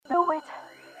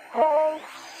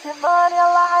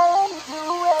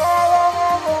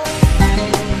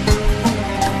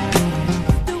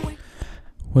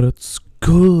What's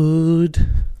good?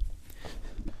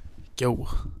 Yo.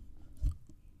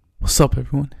 What's up,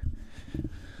 everyone?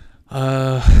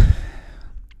 I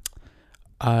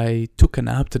took a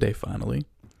nap today, finally.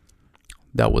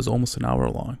 That was almost an hour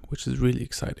long, which is really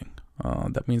exciting.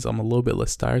 That means I'm a little bit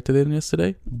less tired today than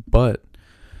yesterday, but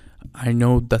I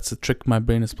know that's a trick my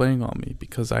brain is playing on me,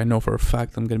 because I know for a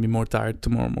fact I'm going to be more tired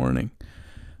tomorrow morning.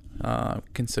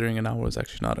 Considering an hour is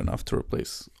actually not enough to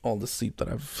replace all the sleep that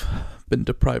I've been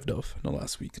deprived of in the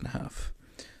last week and a half.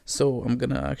 So I'm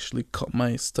going to actually cut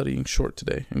my studying short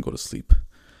today and go to sleep.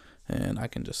 And I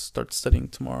can just start studying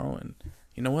tomorrow. And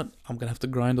you know what? I'm going to have to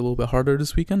grind a little bit harder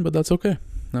this weekend, but that's okay.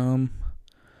 I'm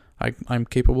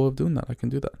capable of doing that. I can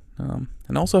do that.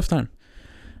 And I also have time.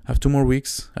 I have 2 more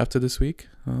weeks after this week.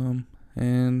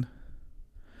 And,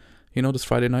 you know, this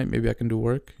Friday night, maybe I can do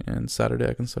work. And Saturday,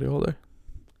 I can study all day.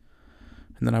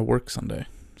 And then I work Sunday.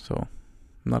 So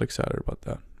I'm not excited about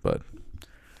that. But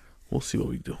we'll see what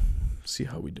we do. See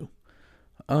how we do.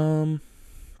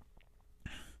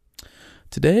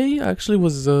 Today actually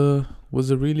was a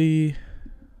really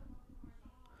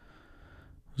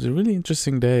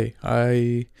interesting day.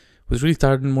 I was really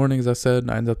tired in the morning, as I said.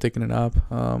 I ended up taking a nap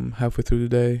halfway through the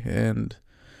day, and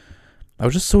I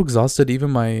was just so exhausted.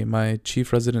 Even my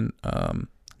chief resident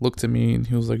looked at me and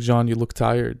he was like, "Jean, you look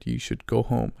tired. You should go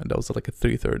home." And that was like at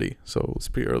 3:30, so it was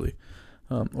pretty early,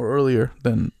 or earlier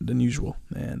than usual.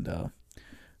 And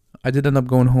I did end up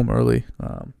going home early.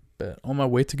 But on my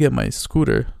way to get my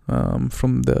scooter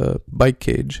from the bike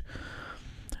cage,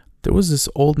 there was this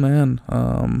old man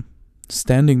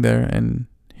standing there, and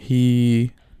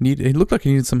he looked like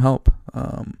he needed some help.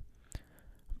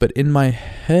 But in my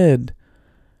head,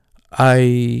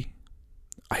 I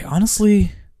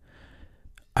honestly,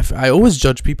 I always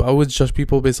judge people. I always judge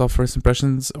people based off first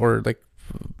impressions, or like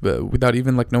without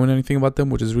even like knowing anything about them,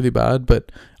 which is really bad.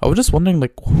 But I was just wondering,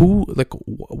 like,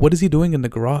 what is he doing in the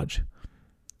garage?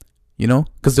 You know,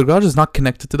 because the garage is not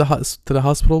connected to the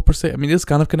hospital per se. I mean, it's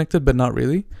kind of connected, but not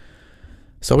really.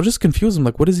 So I was just confused. I'm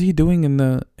like, what is he doing in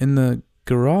the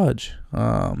garage?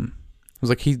 It was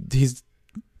like he's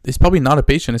probably not a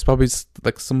patient. It's probably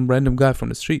like some random guy from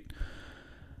the street.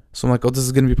 So I'm like, oh, this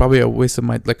is gonna be probably a waste of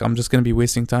I'm just gonna be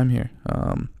wasting time here.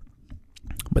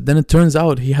 But then it turns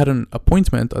out he had an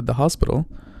appointment at the hospital,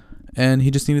 and he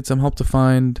just needed some help to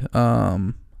find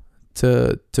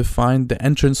to find the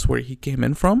entrance where he came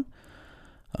in from.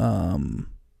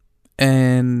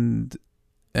 And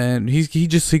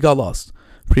he got lost,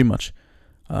 pretty much.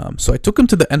 So I took him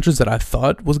to the entrance that I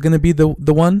thought was gonna be the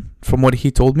one, from what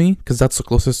he told me, because that's the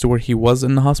closest to where he was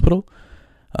in the hospital.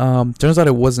 Turns out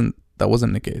that wasn't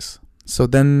the case. So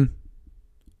then,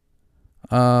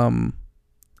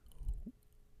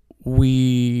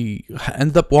 we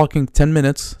ended up walking 10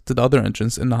 minutes to the other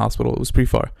entrance in the hospital. It was pretty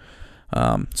far.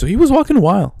 So he was walking a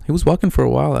while. He was walking for a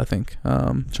while, I think,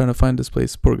 trying to find this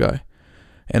place. Poor guy.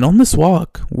 And on this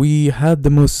walk, we had the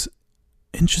most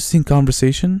interesting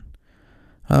conversation.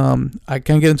 I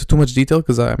can't get into too much detail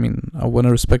because I want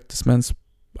to respect this man's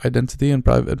identity and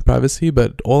privacy.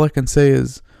 But all I can say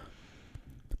is,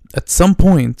 at some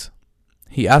point,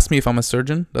 he asked me if I'm a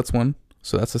surgeon. That's one.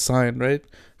 So that's a sign, right?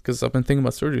 Because I've been thinking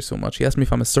about surgery so much. He asked me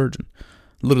if I'm a surgeon.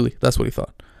 Literally, that's what he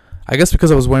thought. I guess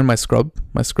because I was wearing my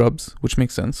scrubs, which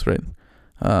makes sense, right?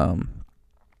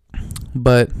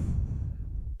 But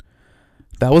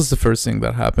that was the first thing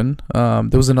that happened. There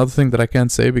was another thing that I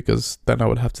can't say, because then I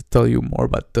would have to tell you more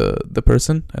about the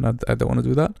person, and I don't want to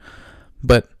do that.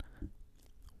 But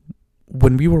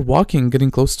when we were walking,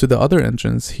 getting close to the other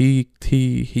entrance, he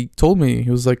told me, he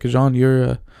was like, "Jean,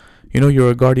 you're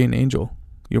a guardian angel.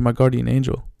 You're my guardian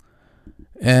angel."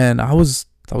 And I was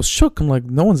shook. I'm like,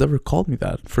 no one's ever called me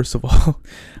that, first of all.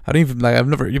 I've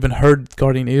never even heard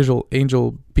guardian angel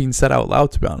being said out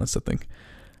loud, to be honest, I think.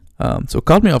 So it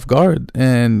caught me off guard,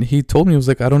 and he told me, he was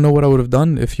like, "I don't know what I would have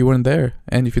done if you weren't there,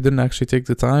 and if you didn't actually take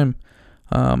the time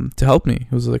to help me."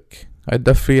 He was like, "I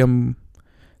definitely am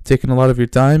taking a lot of your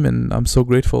time, and I'm so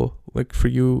grateful, like, for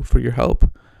your help."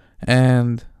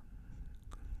 And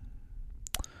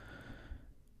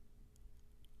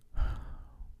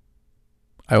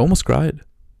I almost cried.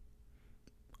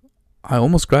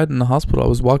 In the hospital. I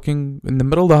was walking in the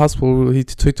middle of the hospital. He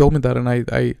told me that, and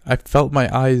I felt my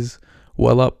eyes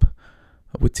well up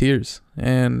with tears,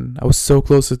 and I was so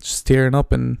close to just tearing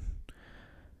up and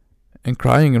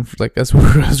crying, and like as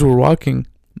we're walking.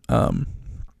 But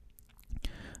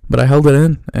I held it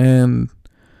in, and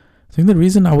I think the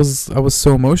reason I was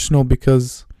so emotional,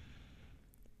 because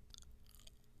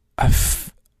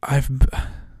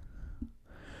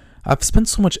I've spent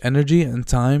so much energy and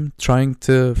time trying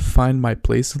to find my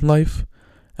place in life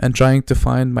and trying to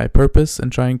find my purpose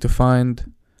and trying to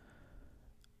find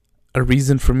a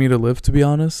reason for me to live, to be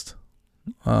honest.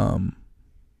 And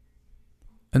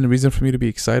a reason for me to be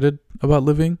excited about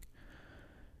living.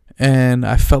 And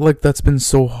I felt like that's been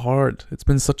so hard. It's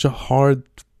been such a hard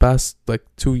past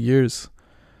 2 years.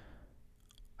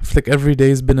 I feel like every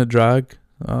day's been a drag.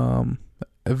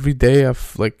 Every day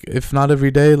I've if not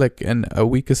every day, and a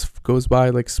week goes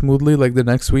by smoothly, the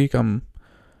next week I'm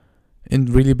in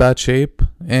really bad shape,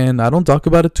 and I don't talk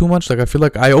about it too much. I feel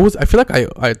like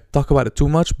I talk about it too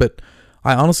much, but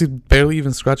I honestly barely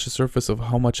even scratch the surface of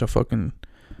how much of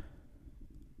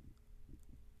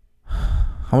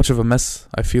a mess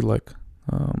I feel like.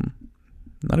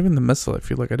 Not even the mess I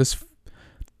feel like.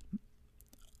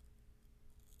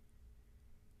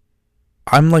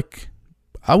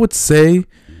 I would say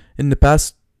in the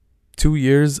past 2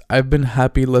 years, I've been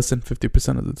happy less than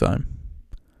 50% of the time.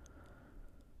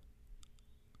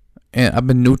 And I've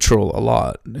been neutral a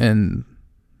lot and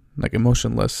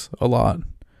emotionless a lot.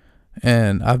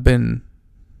 And I've been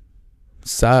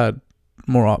sad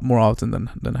more often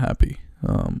than happy.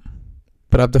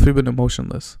 But I've definitely been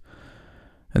emotionless.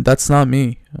 And that's not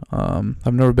me.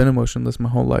 I've never been emotionless my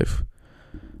whole life.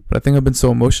 But I think I've been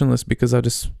so emotionless because I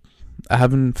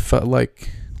haven't felt like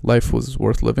life was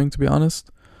worth living, to be honest.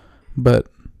 But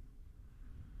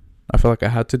I felt like I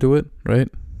had to do it, right?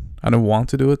 I didn't want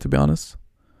to do it, to be honest.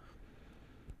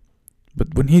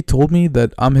 But when he told me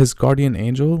that I'm his guardian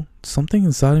angel, something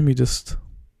inside of me just...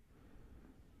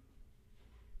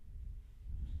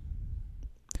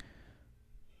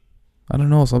 I don't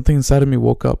know, something inside of me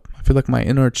woke up. I feel like my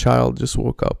inner child just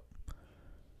woke up.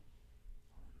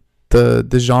 The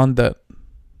Jean that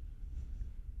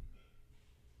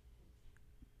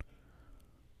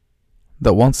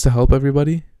wants to help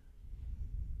everybody.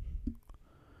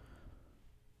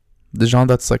 The Jean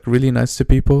that's really nice to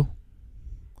people.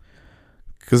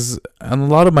 Because on a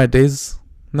lot of my days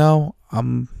now,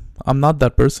 I'm not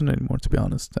that person anymore, to be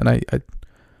honest. And I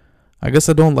guess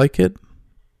I don't like it,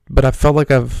 but I felt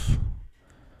like I've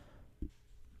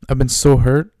been so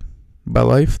hurt by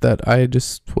life that I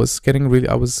just was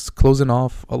I was closing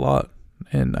off a lot,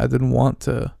 and I didn't want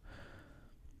to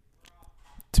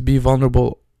be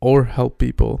vulnerable or help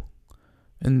people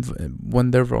and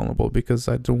when they're vulnerable, because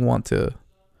I don't want to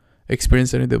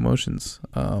experience any of the emotions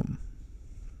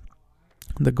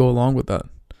that go along with that.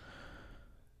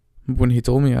 When he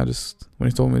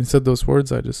said those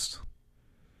words, I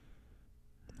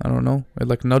don't know,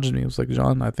 it nudged me. It was like,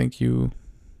 Jean, I think you're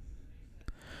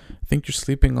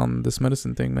sleeping on this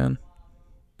medicine thing, man.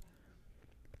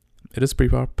 It is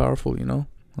pretty powerful,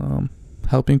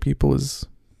 helping people is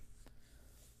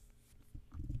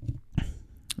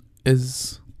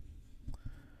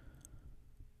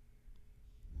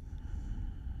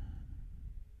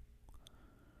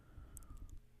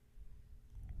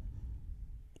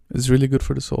really good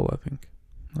for the soul, I think.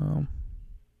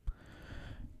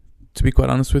 To be quite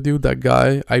honest with you, that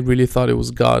guy, I really thought it was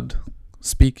God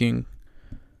speaking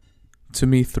to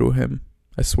me through him.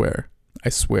 I swear.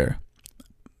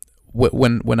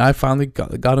 When I finally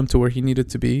got him to where he needed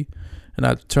to be, and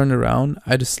I turned around,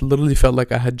 I just literally felt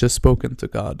like I had just spoken to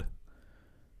God.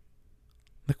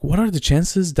 What are the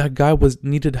chances that guy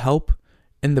needed help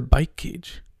in the bike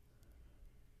cage?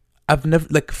 I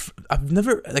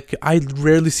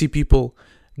rarely see people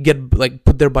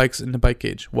put their bikes in the bike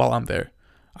cage while I'm there.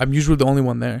 I'm usually the only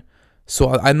one there.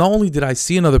 So I not only did I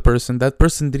see another person, that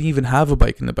person didn't even have a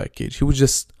bike in the bike cage. He was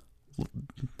just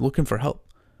looking for help.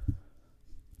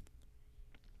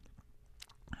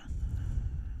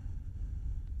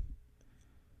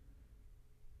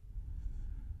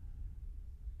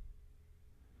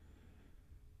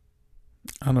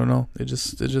 I don't know. It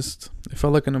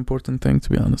felt like an important thing, to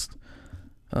be honest.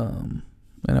 And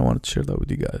I wanted to share that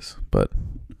with you guys. But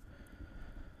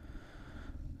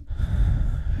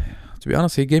to be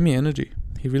honest, he gave me energy.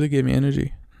 He really gave me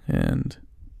energy. And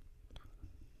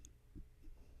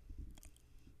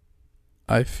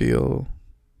I feel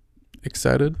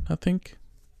excited, I think,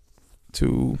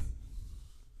 to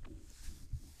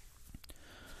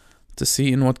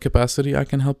see in what capacity I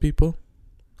can help people.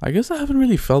 I guess I haven't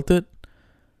really felt it.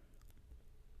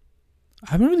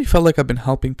 I haven't really felt like I've been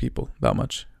helping people that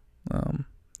much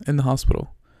in the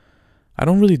hospital. I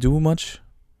don't really do much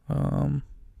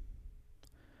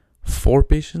for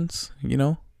patients,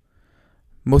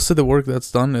 Most of the work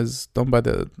that's done is done by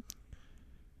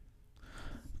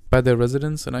the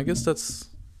residents, and I guess that's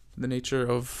the nature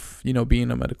of,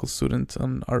 being a medical student.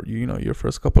 Your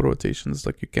first couple of rotations,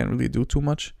 you can't really do too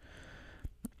much.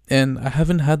 And I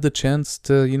haven't had the chance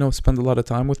to, spend a lot of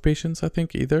time with patients, I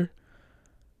think, either.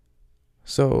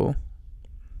 So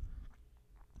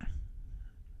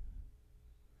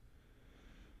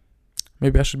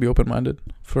maybe I should be open-minded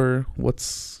for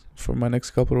my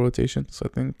next couple of rotations. I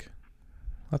think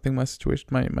my situation,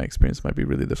 my experience might be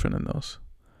really different in those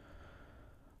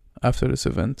after this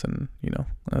event, and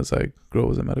as I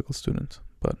grow as a medical student.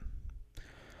 But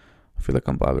I feel like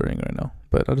I'm blabbering right now.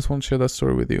 But I just want to share that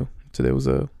story with you. Today was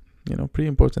a pretty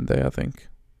important day, I think.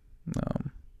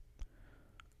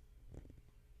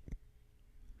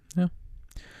 Yeah.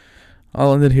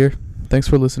 I'll end it here. Thanks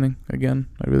for listening again.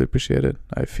 I really appreciate it.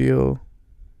 I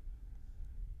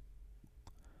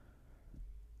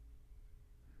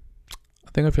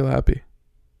think I feel happy.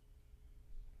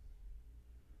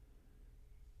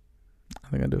 I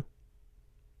think I do.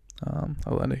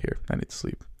 I'll end it here. I need to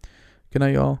sleep. Good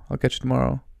night, y'all. I'll catch you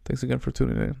tomorrow. Thanks again for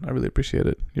tuning in. I really appreciate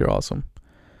it. You're awesome.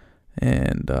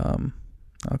 And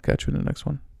I'll catch you in the next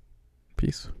one.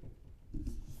 Peace.